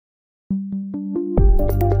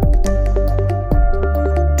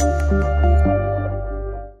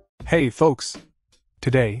Hey folks!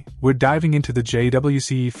 Today, we're diving into the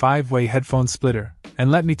JWCE 5-way headphone splitter, and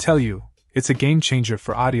let me tell you, it's a game changer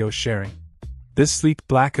for audio sharing. This sleek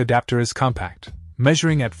black adapter is compact,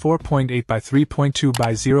 measuring at 4.8 by 3.2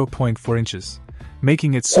 by 0.4 inches,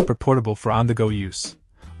 making it super portable for on-the-go use.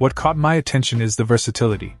 What caught my attention is the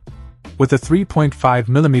versatility. With a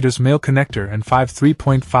 3.5mm male connector and 5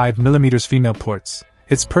 3.5mm female ports,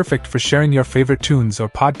 it's perfect for sharing your favorite tunes or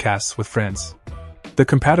podcasts with friends. The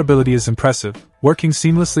compatibility is impressive, working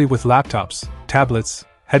seamlessly with laptops, tablets,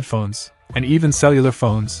 headphones, and even cellular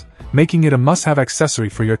phones, making it a must-have accessory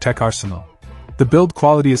for your tech arsenal. The build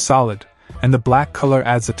quality is solid, and the black color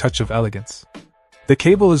adds a touch of elegance. The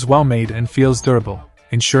cable is well made and feels durable,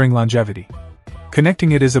 ensuring longevity.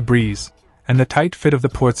 Connecting it is a breeze, and the tight fit of the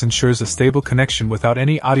ports ensures a stable connection without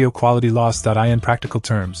any audio quality loss. In practical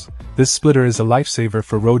terms, this splitter is a lifesaver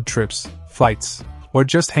for road trips, flights, or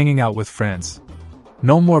just hanging out with friends.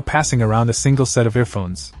 No more passing around a single set of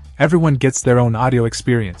earphones, everyone gets their own audio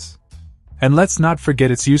experience. And let's not forget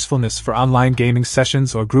its usefulness for online gaming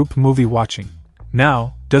sessions or group movie watching.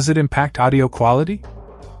 Now, does it impact audio quality?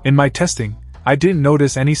 In my testing, I didn't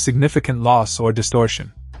notice any significant loss or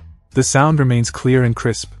distortion. The sound remains clear and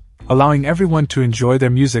crisp, allowing everyone to enjoy their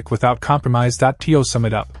music without compromise. To sum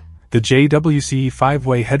it up, the JWCE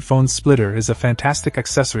 5-way headphone splitter is a fantastic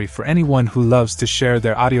accessory for anyone who loves to share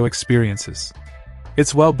their audio experiences.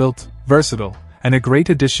 It's well built, versatile, and a great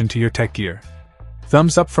addition to your tech gear.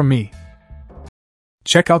 Thumbs up from me.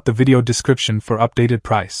 Check out the video description for updated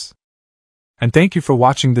price. And thank you for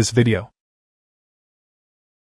watching this video.